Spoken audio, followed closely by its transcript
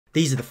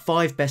These are the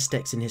 5 best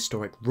decks in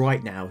Historic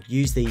right now.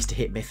 Use these to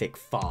hit Mythic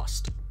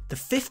fast. The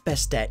 5th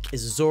best deck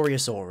is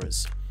Azorius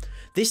Auras.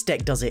 This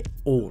deck does it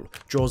all,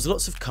 draws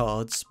lots of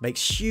cards,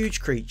 makes huge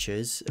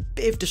creatures, a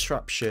bit of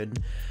disruption,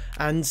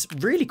 and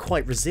really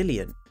quite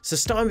resilient. So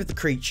starting with the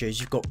creatures,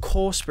 you've got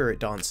Core Spirit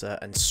Dancer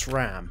and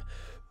SRAM,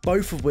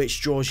 both of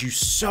which draws you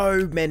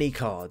so many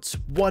cards,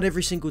 one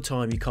every single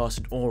time you cast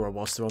an aura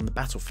whilst they're on the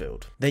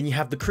battlefield. Then you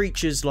have the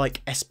creatures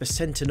like Esper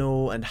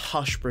Sentinel and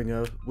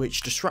Hushbringer,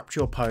 which disrupt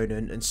your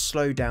opponent and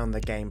slow down their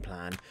game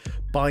plan,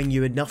 buying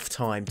you enough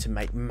time to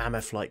make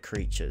mammoth-like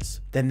creatures.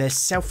 Then there's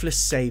Selfless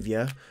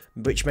Saviour,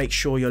 which makes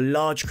sure your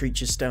large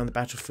creatures stay on the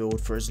battlefield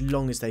for as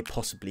long as they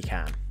possibly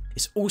can.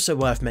 It's also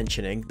worth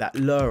mentioning that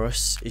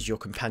Lurrus is your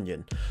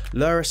companion.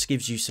 Lurrus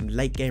gives you some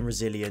late game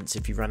resilience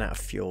if you run out of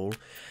fuel,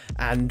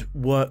 and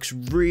works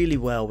really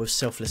well with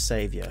Selfless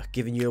Saviour,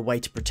 giving you a way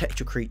to protect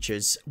your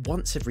creatures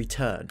once every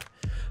turn.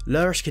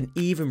 Lurrus can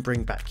even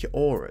bring back your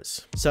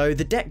auras. So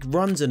the deck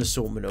runs an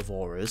assortment of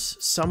auras,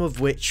 some of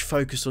which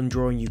focus on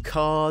drawing you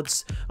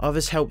cards,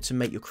 others help to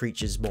make your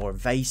creatures more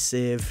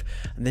evasive,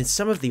 and then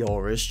some of the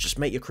auras just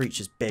make your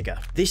creatures bigger.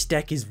 This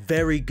deck is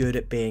very good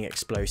at being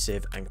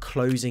explosive and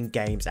closing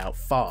games out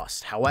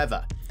fast.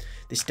 However,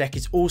 this deck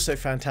is also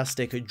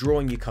fantastic at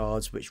drawing you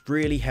cards, which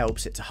really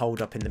helps it to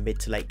hold up in the mid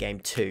to late game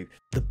too.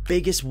 The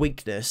biggest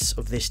weakness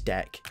of this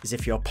deck is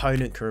if your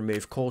opponent can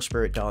remove Core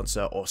Spirit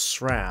Dancer or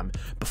SRAM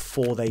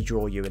before they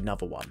draw you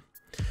another one.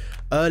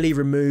 Early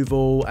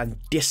removal and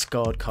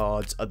discard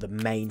cards are the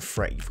main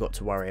threat you've got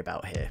to worry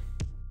about here.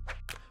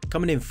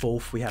 Coming in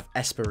 4th, we have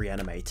Esper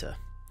Reanimator.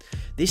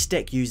 This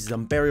deck uses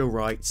Unburial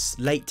Rites,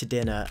 Late to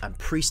Dinner and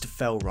Priest of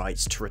Fel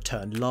rights to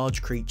return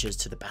large creatures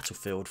to the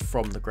battlefield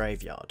from the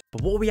graveyard.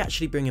 But what are we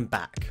actually bringing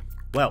back?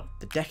 Well,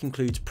 the deck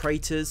includes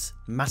Praetors,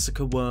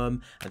 Massacre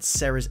Worm and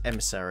Serra's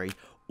Emissary,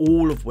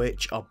 all of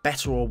which are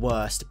better or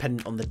worse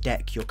depending on the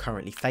deck you're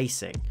currently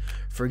facing.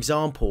 For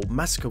example,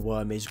 Massacre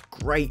Worm is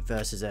great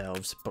versus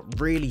elves, but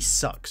really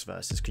sucks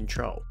versus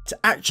control. To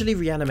actually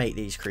reanimate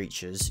these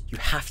creatures, you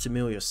have to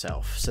mill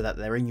yourself so that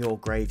they're in your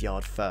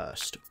graveyard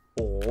first.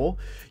 Or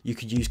you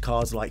could use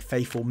cards like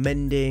Faithful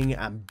Mending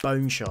and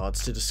Bone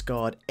Shards to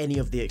discard any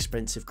of the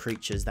expensive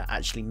creatures that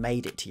actually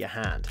made it to your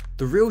hand.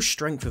 The real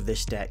strength of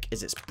this deck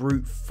is its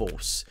brute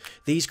force.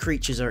 These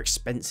creatures are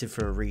expensive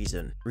for a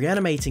reason.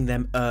 Reanimating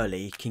them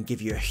early can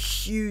give you a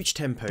huge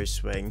tempo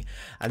swing,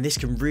 and this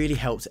can really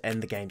help to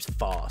end the games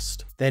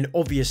fast. Then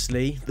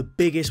obviously the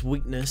biggest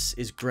weakness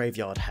is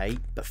Graveyard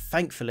Hate, but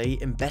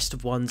thankfully in Best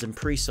of Ones and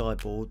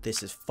pre-sideboard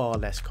this is far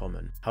less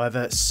common.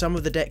 However, some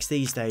of the decks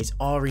these days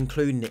are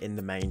including it in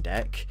the main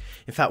deck.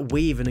 In fact,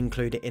 we even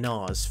include it in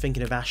ours,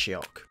 thinking of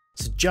Ashiok.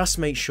 So just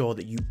make sure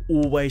that you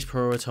always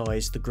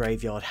prioritise the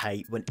Graveyard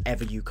Hate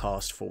whenever you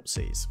cast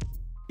Thoughtseize.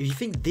 If you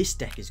think this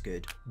deck is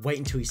good, wait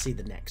until you see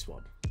the next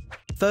one.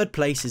 3rd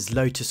place is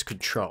Lotus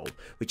Control,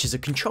 which is a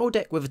control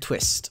deck with a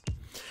twist.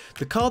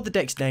 The card the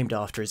deck's named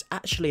after is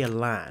actually a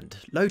land,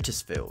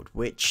 Lotus Field,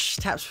 which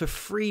taps for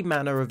 3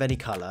 mana of any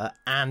colour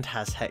and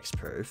has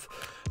hexproof.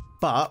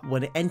 But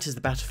when it enters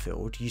the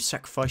battlefield, you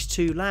sacrifice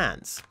 2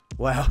 lands.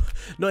 Well,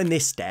 not in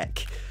this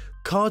deck.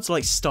 Cards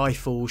like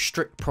Stifle,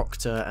 Strict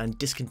Proctor and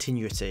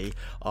Discontinuity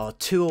are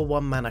 2 or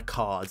 1 mana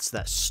cards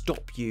that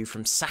stop you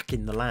from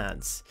sacking the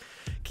lands.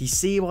 Can you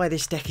see why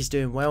this deck is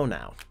doing well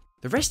now?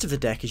 The rest of the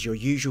deck is your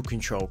usual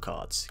control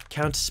cards,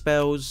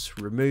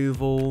 counterspells,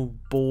 removal,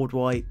 board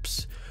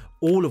wipes,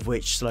 all of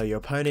which slow your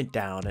opponent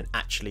down and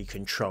actually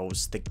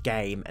controls the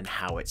game and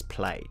how it's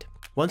played.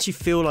 Once you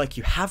feel like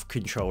you have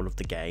control of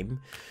the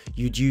game,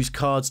 you'd use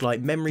cards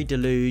like Memory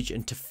Deluge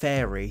and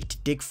Teferi to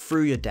dig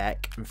through your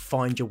deck and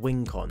find your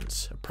win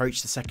cons.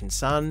 Approach the Second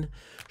Sun,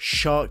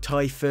 Shark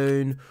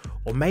Typhoon,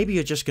 or maybe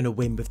you're just going to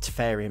win with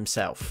Teferi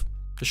himself.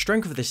 The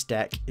strength of this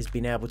deck is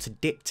being able to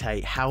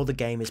dictate how the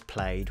game is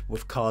played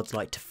with cards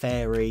like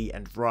Teferi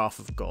and Wrath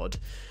of God,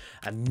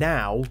 and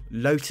now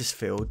Lotus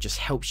Field just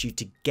helps you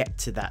to get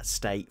to that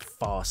state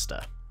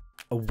faster.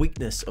 A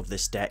weakness of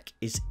this deck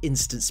is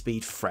instant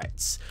speed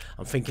threats.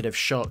 I'm thinking of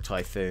Shark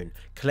Typhoon,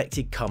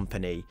 Collected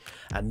Company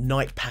and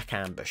Night Pack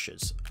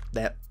Ambushes.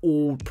 They're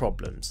all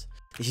problems.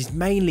 This is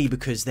mainly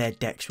because their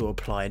decks will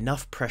apply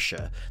enough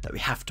pressure that we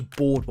have to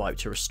board wipe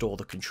to restore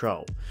the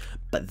control.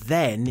 But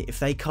then if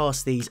they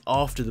cast these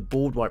after the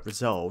board wipe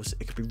resolves,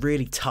 it could be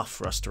really tough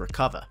for us to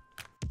recover.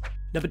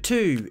 Number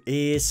 2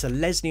 is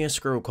Selesnya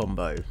Squirrel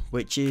combo,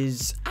 which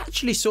is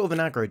actually sort of an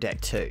aggro deck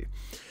too.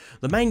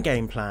 The main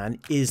game plan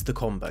is the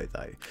combo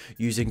though,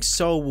 using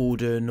Soul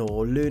Warden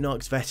or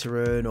Lunarch's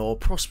Veteran or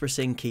Prosperous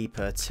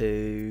Innkeeper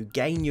to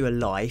gain you a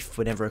life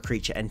whenever a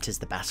creature enters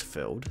the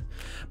battlefield.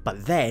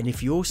 But then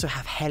if you also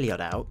have Heliod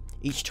out,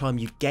 each time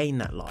you gain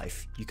that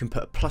life, you can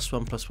put a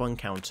 +1/+1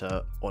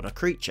 counter on a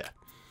creature.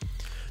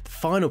 The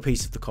final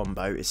piece of the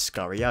combo is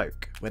Scurry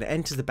Oak. When it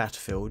enters the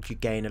battlefield, you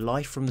gain a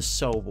life from the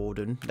Soul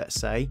Warden,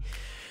 let's say,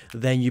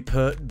 then you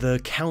put the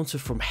counter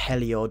from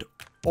Heliod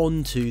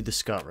onto the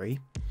Scurry.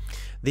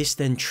 This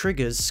then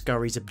triggers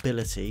Scurry's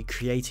ability,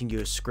 creating you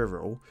a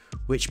squirrel,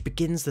 which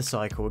begins the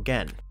cycle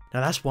again.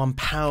 Now that's one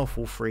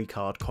powerful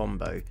 3-card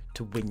combo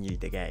to win you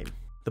the game.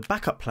 The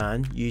backup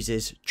plan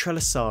uses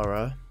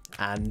Trelasara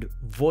and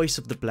Voice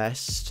of the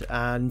Blessed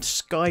and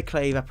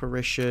Skyclave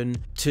Apparition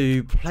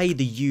to play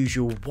the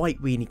usual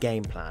white weenie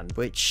game plan,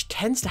 which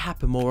tends to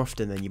happen more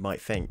often than you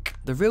might think.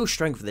 The real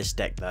strength of this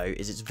deck though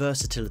is its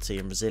versatility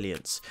and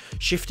resilience,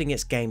 shifting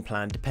its game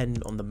plan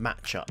dependent on the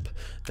matchup.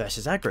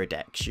 Versus aggro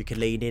decks, you can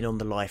lean in on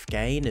the life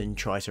gain and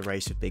try to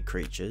race with big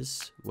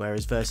creatures,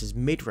 whereas versus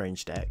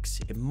mid-range decks,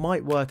 it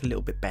might work a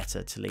little bit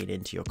better to lean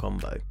into your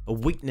combo. A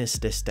weakness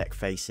this deck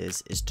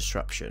faces is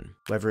disruption,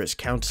 whether it's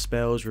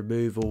counterspells,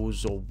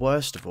 removals, or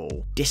worst of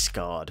all,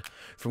 discard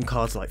from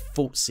cards like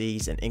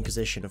Thoughtseize and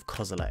Inquisition of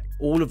Kozilek.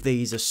 All of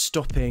these are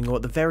stopping, or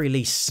at the very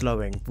least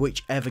slowing,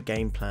 whichever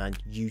game plan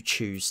you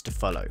choose to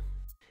follow.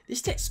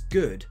 This deck's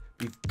good,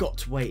 but you've got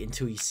to wait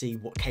until you see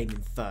what came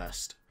in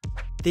first.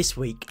 This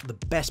week, the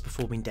best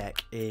performing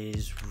deck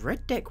is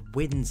Red Deck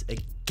Wins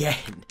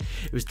again.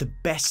 It was the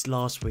best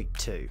last week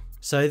too.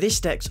 So this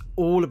deck's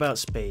all about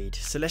speed,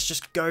 so let's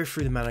just go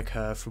through the mana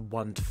curve from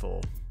 1 to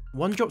 4.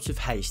 1 drops with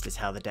haste is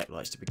how the deck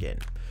likes to begin,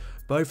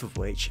 both of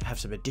which have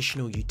some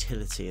additional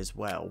utility as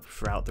well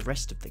throughout the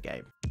rest of the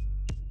game.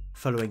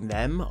 Following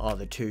them are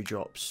the 2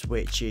 drops,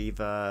 which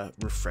either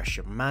refresh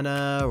your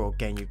mana or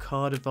gain you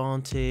card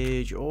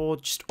advantage or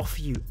just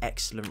offer you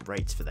excellent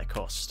rates for their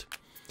cost.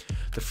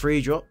 The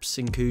 3 drops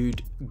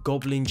include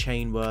Goblin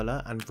Chain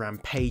Whirler and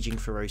Rampaging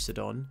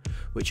Ferocidon,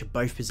 which are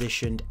both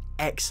positioned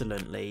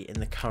excellently in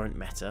the current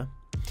meta.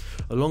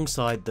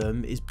 Alongside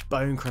them is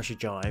Bone Crusher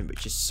Giant,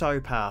 which is so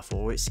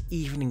powerful it's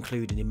even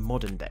included in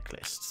modern deck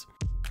lists.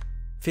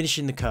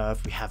 Finishing the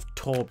curve we have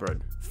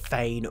Torbran,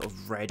 Thane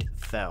of Red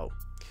Fell.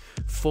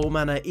 4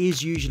 mana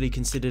is usually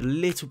considered a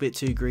little bit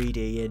too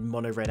greedy in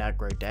mono red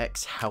aggro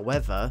decks,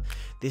 however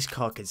this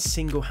card can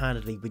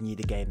single-handedly win you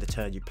the game the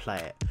turn you play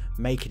it,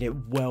 making it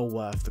well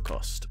worth the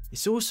cost.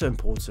 It's also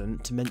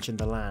important to mention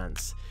the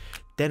lands.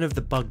 Den of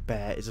the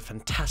Bugbear is a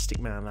fantastic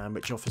mana land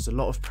which offers a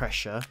lot of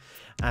pressure,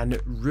 and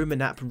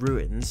Ruminap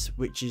Ruins,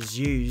 which is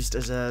used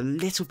as a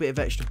little bit of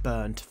extra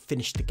burn to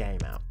finish the game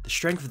out. The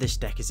strength of this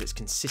deck is its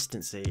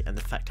consistency and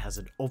the fact it has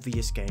an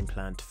obvious game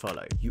plan to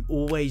follow. You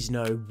always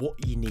know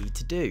what you need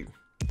to do.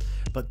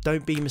 But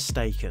don't be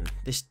mistaken,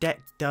 this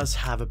deck does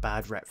have a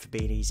bad rep for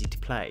being easy to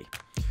play.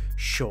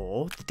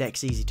 Sure, the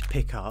deck's easy to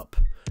pick up,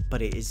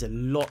 but it is a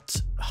lot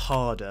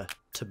harder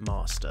to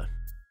master.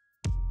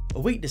 A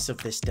weakness of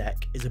this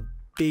deck is a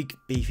big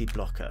beefy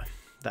blocker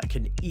that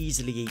can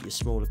easily eat your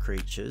smaller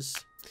creatures,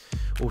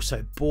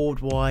 also board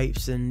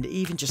wipes and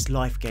even just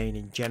life gain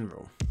in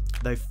general.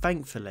 Though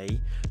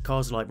thankfully,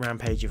 cards like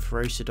Rampaging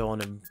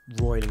Ferocidon and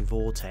Roiling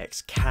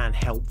Vortex can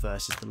help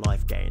versus the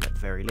life gain at the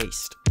very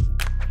least.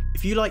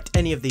 If you liked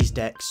any of these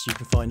decks, you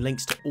can find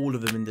links to all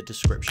of them in the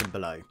description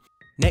below.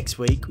 Next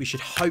week, we should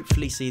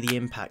hopefully see the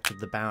impact of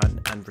the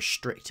ban and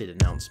restricted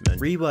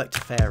announcement. Reworked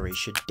Teferi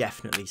should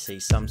definitely see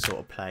some sort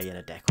of play in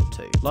a deck or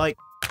two. Like,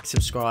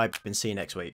 subscribe, and see you next week.